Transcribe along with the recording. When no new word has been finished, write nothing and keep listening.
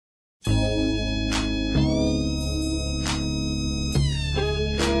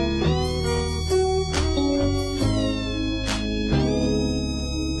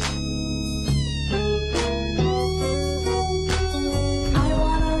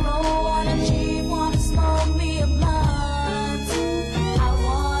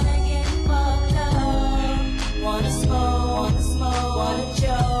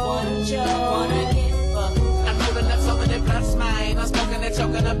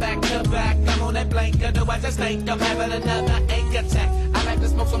back to back. I'm on that blanket, do I just think I'm having another ache attack? I like to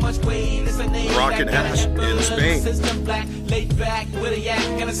smoke so much weed, it's a need. Moroccan Hash in Spain. System black, laid back with a yak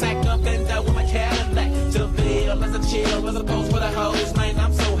and a sack up and down with my Cadillac. To feel as a chill, as opposed with a hose, man,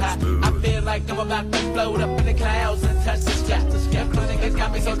 I'm so high. I feel like I'm about to float up in the clouds and touch the sky. It's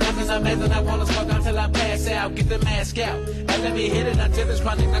got me so dancing amazing, I wanna smoke until I pass out. Get the mask out, and let me hit it until this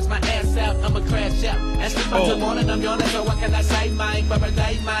chronic knocks my ass out. I'ma crash out, and sleep until morning, I'm yawning, so what can I say, mine? For a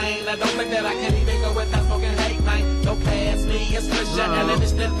day, mine, I don't think that I can even go without smoking hate, mine. Don't pass me, it's pressure, and then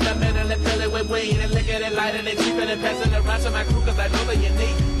it's still the middle and fill it with weed, and lick it and light it and cheap it and pass it around to my crew, cause I know that you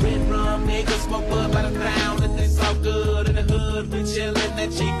need red rum, niggas smoke bud by the pound, and it's all good in the hood, we chillin'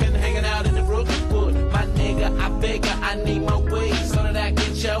 and cheap and hanging out in the Brookwood. My nigga, I figure I need more weed, so that I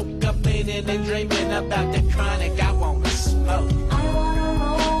can choke up in it and dreaming about the chronic. I wanna smoke. I wanna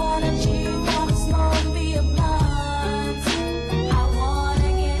roll, wanna chew, wanna smoke, be a blunt. I wanna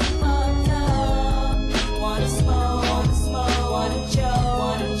get fucked up. Wanna smoke, wanna choke,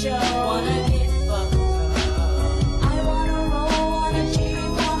 wanna get fucked up. I wanna roll, wanna chew,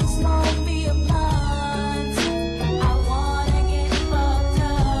 wanna smoke, be a blunt. I wanna get fucked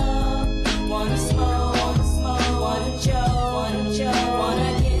up. Wanna smoke, wanna choke, wanna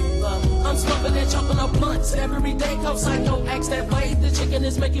get fucked up. I'm smoking that chocolate blunts every day, cause psycho acts that way. The chicken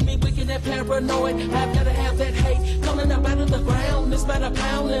is making me wicked and paranoid. I've gotta have that hate coming up out of the ground. It's about a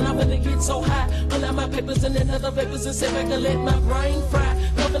pound and I'm gonna get so high. Pull out my papers and then other papers and sit back and let my brain fry.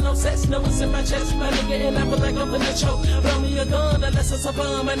 Nothing no sex, no it's in my chest, my nigga, and I feel like I'm gonna choke. Blow me a gun unless it's a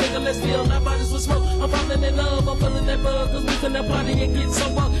bomb, my nigga, let's fill our bodies with smoke. I'm falling in love, I'm feeling that bug, cause we finna party and get so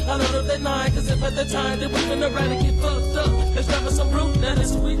fucked. I love that night, cause if at the time that we finna ride and get fucked up, let's grab us some fruit, now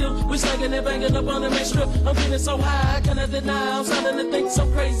that's what we do. We slanging and banging up on the main strip. I'm feeling so high, I cannot deny. I'm starting to think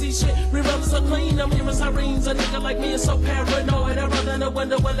some crazy shit. Reruns so clean, I'm hearing sirens. A nigga like me is so paranoid. I run down the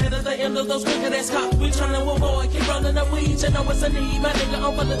window and let at the end of those wicked ass cops. We trying to avoid, keep running the weeds. You know it's a need, my nigga.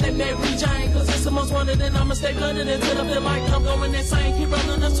 I'm feeling that Mary Jane, cause it's the most wanted and I'ma stay blunted until I feel like I'm going insane. Keep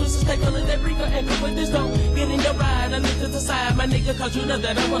running the switches, stay feeling that Rico and come with this dope. Get in your ride, I look to the side, my nigga, cause you know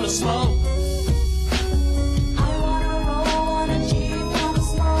that I wanna smoke. I wanna roll, wanna chew, wanna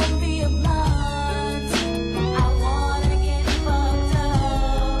smoke, be a blunt. I wanna get fucked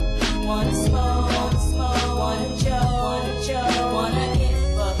up. Wanna smoke, wanna choke, wanna get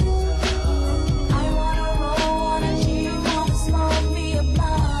fucked up. I wanna roll, wanna chew, wanna smoke, be a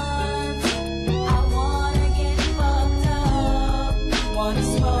blunt. I wanna get fucked up. Wanna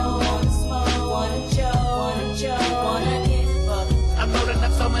smoke, wanna choke, wanna get fucked up. I'm loading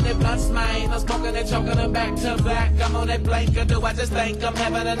up so many blunts, man. I'm smoking and choking them back to back. I'm on that blanket, do I just think I'm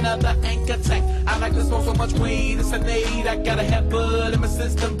having another ink attack? I like to smoke so much weed, it's a need. I gotta have bud in my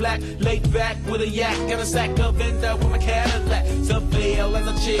system black, laid back with a yak and a sack of Venda with my Cadillac. To feel as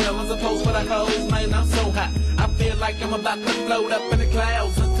a chill, as opposed with a hose, man, I'm so hot. I feel like I'm about to float up in the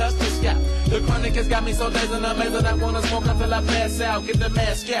clouds and touch the sky. The chronic has got me so dazed and amazed, I wanna smoke until I pass out. Get the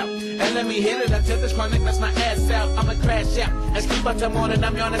mask out, and let me hit it until this chronic knocks my ass out. I'ma crash out, and sleep until morning,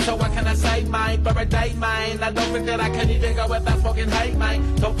 I'm yawning, so what can I say, mine? For a day, mine, I don't think that I can even go without smoking hate, mine.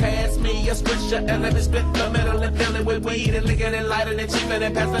 Don't pass me a switcher, and let me split the middle and fill it with weed, and lick it and light it and cheap it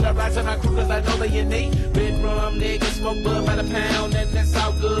and pass it around to my crew, cause I know that you need red rum, niggas smoke bud by the pound, and it's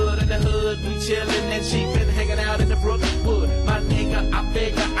all good in the hood. We chillin' and cheap and hanging out in the Brookwood. My nigga, I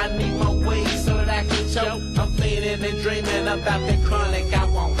figure I need more weed so that I can choke. I'm feeling and dreaming about the chronic. I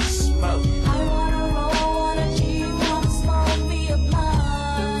want to smoke. I wanna roll, wanna chew, wanna smoke, be a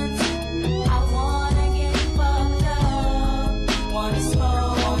blunt. I wanna get fucked up. Wanna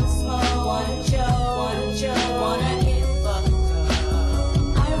smoke, wanna choke, wanna get fucked up.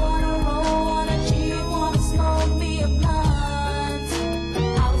 I wanna roll, wanna chew, wanna smoke, be a blunt.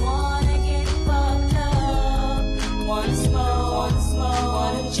 I wanna get fucked up. Wanna smoke,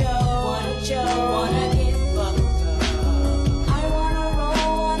 wanna choke, wanna get fucked up. I wanna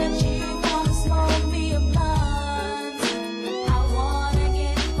roll, wanna chew, wanna smoke, be a blunt. I wanna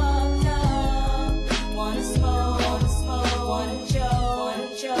get fucked up. Wanna smoke, wanna choke,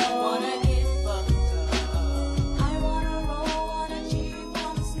 wanna get fucked up. I wanna roll, wanna chew,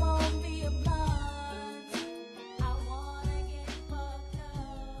 wanna smoke, be a blunt. I wanna get fucked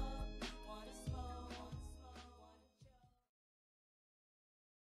up. Wanna smoke,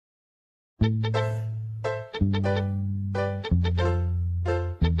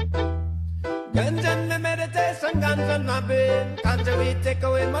 Ganja in my meditation, ganja in my brain. Ganja we take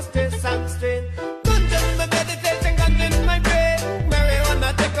away my stress and strain. Ganja in my meditation, ganja in my brain. Marijuana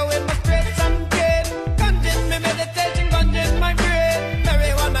take away my stress and pain. Ganja in my meditation, ganja in my brain.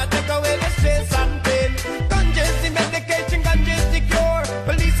 Marijuana take away the stress and pain. Ganja is the medication, ganja is the cure.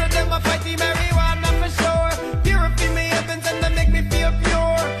 Police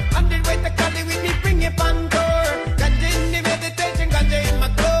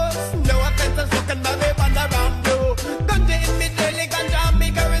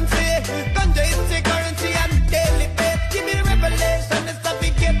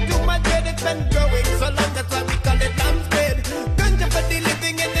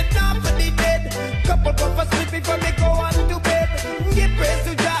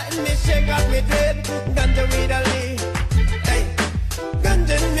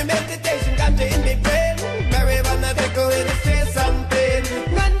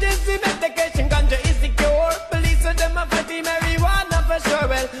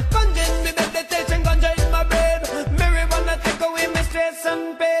well. Ganja in me meditation, ganja in my brain. Marijuana take away my stress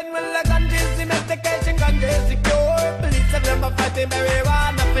and pain. Well, the ganja is the medication, ganja is the cure. Police of them are fighting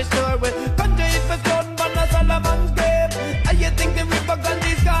marijuana for sure. Well, ganja is for stone, but not Solomon's grave. And you think the river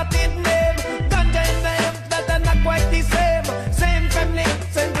ganja's got its name? Ganja in the hemp that are not quite the same. Same family,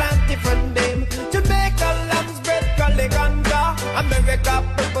 same plant, different name. Jamaica, lamb's bread, Cali ganja. America,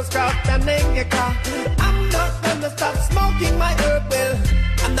 purple craft and Engeka. I'm not gonna stop smoking my herb well.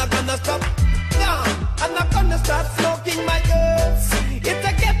 I'm not gonna stop, no. I'm not gonna stop smoking my herbs.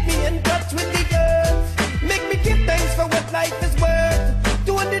 It'll get me in touch with the earth. Make me give thanks for what life is worth.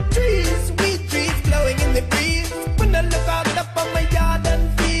 200 trees, weed trees blowing in the breeze. When I look out up on my yard and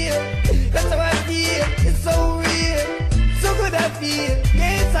feel, that's how I feel. It's so real, so good I feel.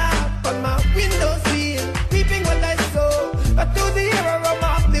 Gaze up on my windowsill, reaping what I sow. But through the air aroma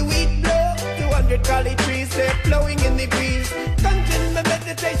of the wheat blow. 200 golly trees, they're flowing in the breeze. Ganja in my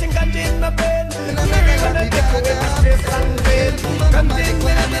meditation, ganja in my brain. Marijuana take away my stress and pain. Ganja in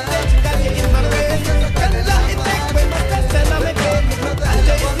my meditation, ganja in my brain. Ganja it take away my stress and my pain.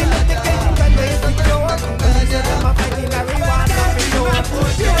 Ganja is the medication, ganja is the cure. Ganja is my fighting marijuana for sure.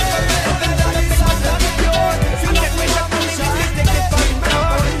 Pure ganja take my blood pure. And take away the money, take it from me.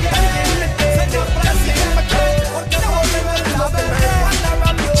 Ganja in my meditation, ganja in my brain.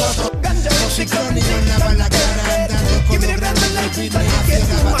 Ganja is the cure. Give me the revelation so you get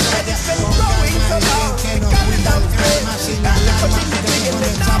to my head. It's been growing so long. It got me down straight. Got me pushing the thing in the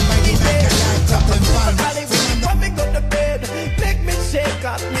top of the head. Top of the valley when me go to bed. Make me shake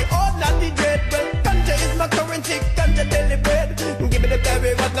up me all not the dread. Well, ganja is my currency, ganja daily bread. Give me the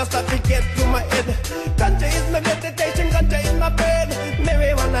berry, what not stop it get to my head. Ganja is my meditation, ganja in my bed.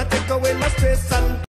 Marijuana take away my stress and